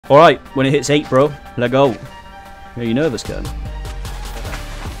Alright, when it hits 8, bro, let go. Yeah, you nervous, Ken?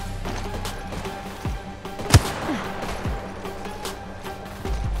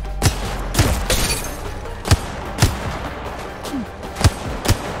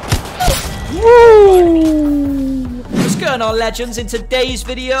 What's going on, legends? In today's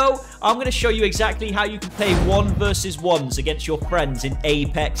video, I'm going to show you exactly how you can play 1 versus 1s against your friends in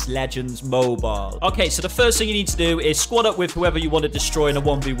Apex Legends Mobile. Okay, so the first thing you need to do is squad up with whoever you want to destroy in a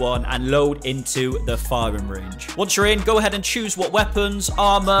 1v1 and load into the firing range. Once you're in, go ahead and choose what weapons,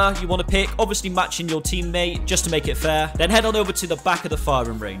 armor you want to pick, obviously matching your teammate just to make it fair. Then head on over to the back of the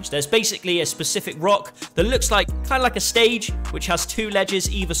firing range. There's basically a specific rock that looks like kind of like a stage, which has 2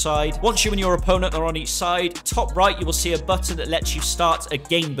 ledges either side. Once you and your opponent are on each side, top right, you will see a button that lets you start a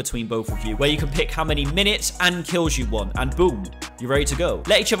game between both of you, where you can pick how many minutes and kills you want, and boom, you're ready to go.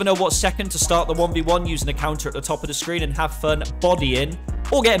 Let each other know what second to start the 1v1 using the counter at the top of the screen, and have fun bodying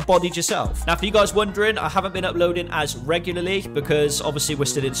or getting bodied yourself. Now, for you guys wondering, I haven't been uploading as regularly because obviously we're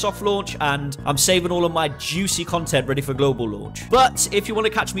still in soft launch and I'm saving all of my juicy content ready for global launch. But if you want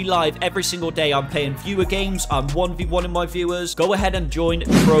to catch me live every single day, I'm playing viewer games, I'm 1v1ing my viewers, go ahead and join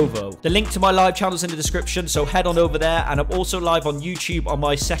Trovo. The link to my live channel is in the description, so head on over there, and I'm also live on YouTube on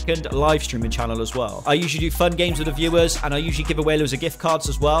my second live streaming channel as well. I usually do fun games with the viewers, and I usually give away loads of gift cards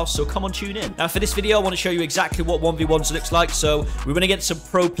as well, so come on, tune in. Now, for this video, I want to show you exactly what 1v1s looks like, so we're going to get some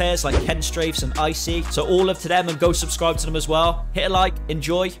pro players like Ken Strafes and Icy, so all of to them, and go subscribe to them as well. Hit a like,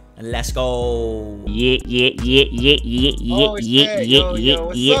 enjoy, and let's go. Yeah.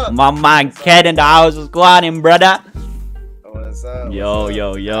 My man Ken in the house is going, brother. What's up? Yo.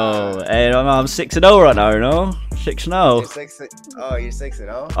 Hey, I'm 6-0 right now, you know? 6-0. You're 6 Oh, you're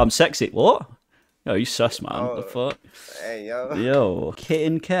 6-0? I'm sexy. What? Yo, you sus, man. Oh, what the fuck? Hey, yo. Yo,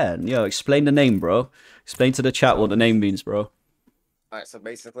 Kitten Ken. Yo, explain the name, bro. Explain to the chat what the name means, bro. Alright, so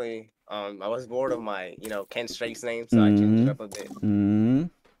basically, I was bored of my, Ken Strafe's name, so I changed it up a bit.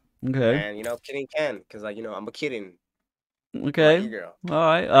 Okay. And, kidding Ken, because, I'm a kidding. Okay. Girl.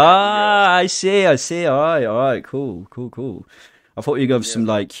 Alright. I see. Alright. Cool. I thought you go for some,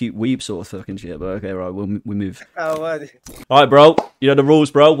 like, cute weeb sort of fucking shit, but okay, right, we move. Oh, what? Alright, bro. You know the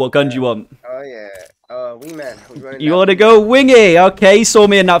rules, bro. What gun do you want? Oh, yeah. Wingman. You want to go wingy? Okay, he saw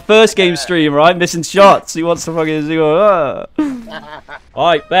me in that first game stream, right? Missing shots. He wants to fucking go.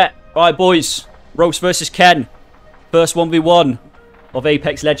 Alright, bet. Alright, boys. Roast versus Ken. First 1v1 of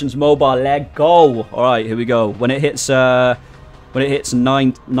Apex Legends Mobile. Let go. Alright, here we go. When it hits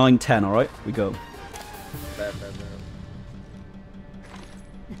 9-10, alright? We go. Bet.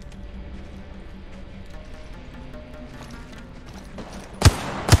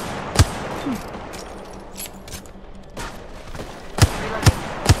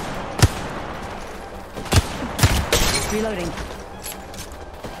 Reloading.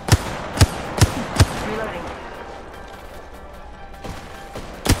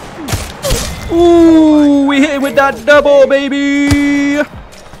 Ooh, we hit it with that double, baby.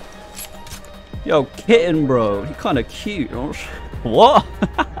 Yo, Kitten, bro. He kind of cute. What?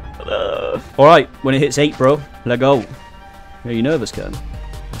 Alright, when it hits 8, bro, let go. Yeah, you nervous, Ken?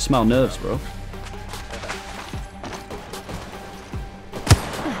 I smell nerves, bro.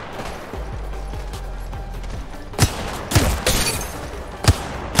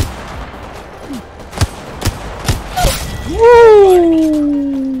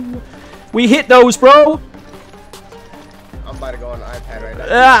 Woo! We hit those, bro. I'm about to go on the iPad right now.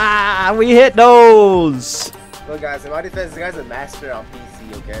 Ah, we hit those. Look, guys, in my defense, this guy's a master on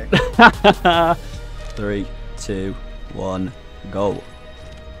PC, okay? 3, 2, 1, go.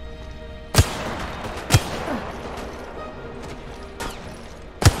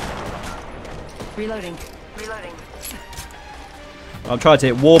 Reloading. I'm trying to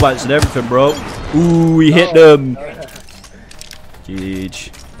hit wall bounce and everything, bro. Ooh, we hit them. Jeez.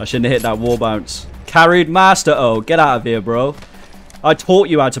 I shouldn't have hit that wall bounce. Carried master. Oh, get out of here, bro. I taught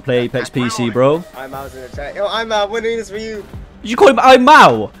you how to play Apex PC, bro. I'm out in the chat. Yo, I'm out. Winning this for you. Did you call him I'm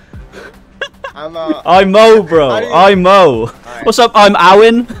Mao? I'm out. I'm Mo, bro. I'm Mo. Right. What's up? I'm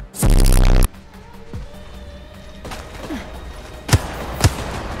Owen.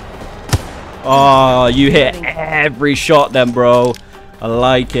 Oh, you hit every shot then, bro. I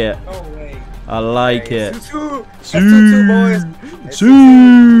like it. No way. I like it. 2-2. That's 2-2, boys. It's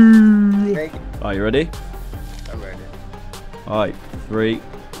 2-2. Thank you. Are you ready? I'm ready. Alright, 3,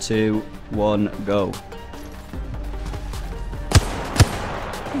 2, 1, go.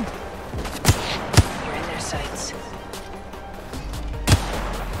 You're in their sights.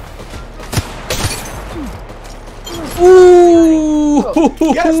 Ooh! go.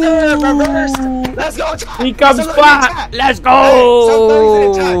 Yes, sir. Reverse. Let's go. He comes back. Let's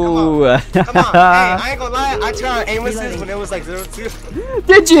go. Come on. Hey, I ain't gonna lie. I tried aim assist when it was like 0-2.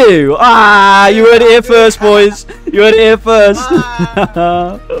 Did you? Ah, you heard it here first, boys. You heard it here first.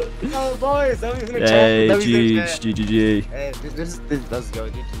 Oh, boys. That was in the Hey, chat. GG. Hey, let's go.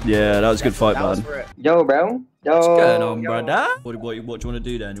 Yeah, that was a good fight, man. Yo, bro. Yo. What's going on, yo. brother? What do you want to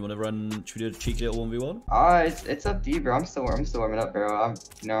do then? Do you want to run? Should we do a cheeky little 1v1? It's up to you, bro. I'm still warming up, bro.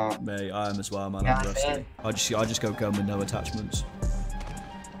 Mate, I am as well, man. Yeah, I'm rusty. I just go gun with no attachments.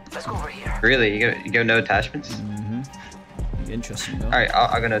 Let's go over here. Really? You go no attachments? Interesting, though. All right,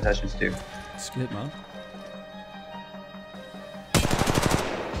 I'll go no attachments too. It's good, man.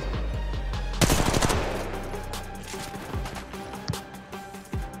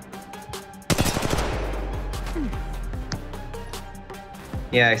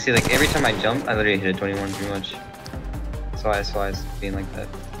 Yeah, I see. Like every time I jump, I literally hit a 21 pretty much. That's why it's being like that.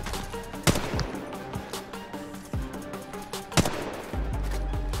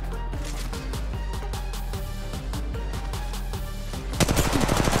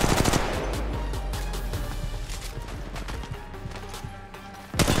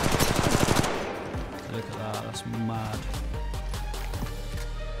 Look at that. That's mad.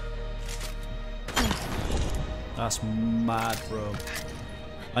 That's mad, bro.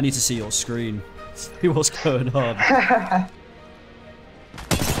 I need to see your screen. See what's going on.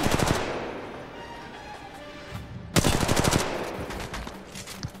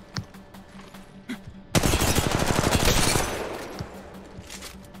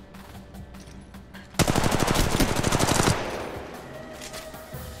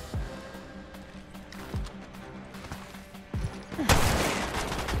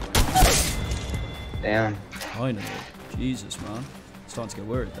 Damn. Finally. Jesus, man. Starting to get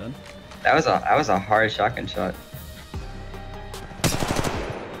worried then. That was a hard shotgun shot.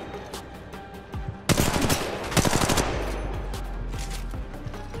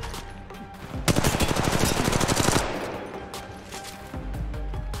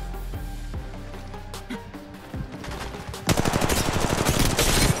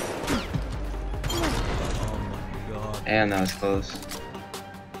 Oh my god. Damn, that was close.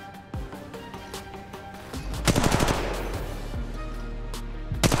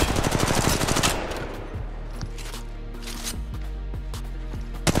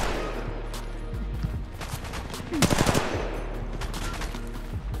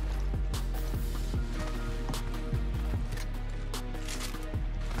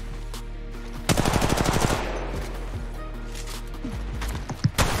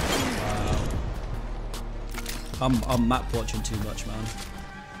 I'm map watching too much, man.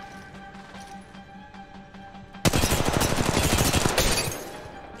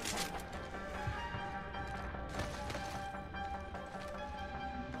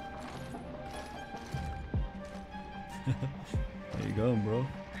 There you go, bro.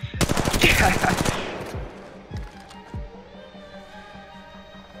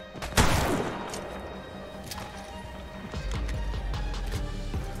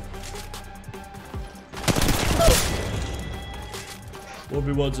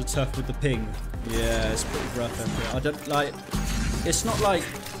 Everyone's are tough with the ping. Yeah, it's pretty rough. I don't like. It's not like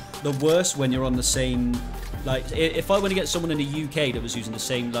the worst when you're on the same. Like, if I were to get someone in the UK that was using the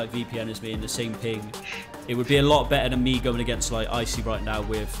same like VPN as me and the same ping, it would be a lot better than me going against like Icy right now.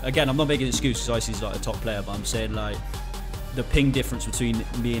 With again, I'm not making excuses. Icy's like a top player, but I'm saying like the ping difference between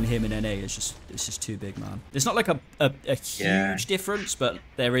me and him in NA is just too big, man. It's not like a huge difference, but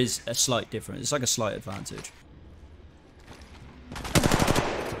there is a slight difference. It's like a slight advantage.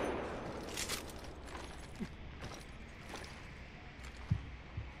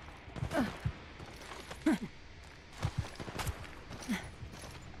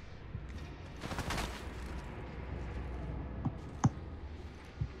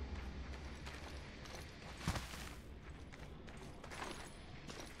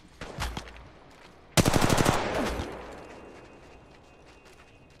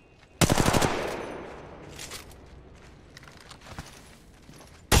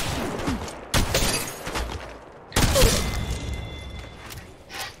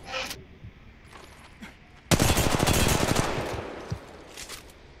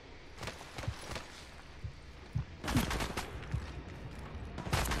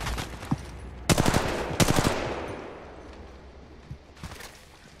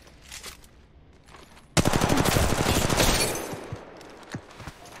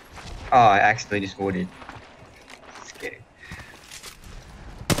 Oh, I accidentally just voted. Scary.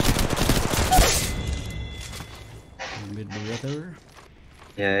 Mid weather.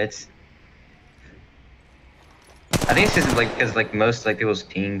 Yeah, it's. I think it's just like because like most like people's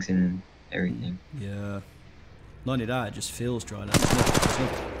pings and everything. Yeah. Not only that, it just feels dry now.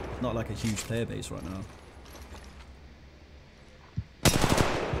 It's not like a huge player base right now.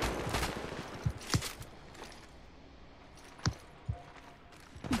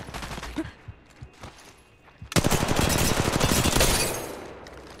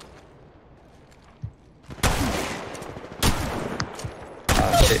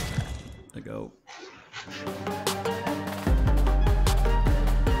 Oh shit. There you go.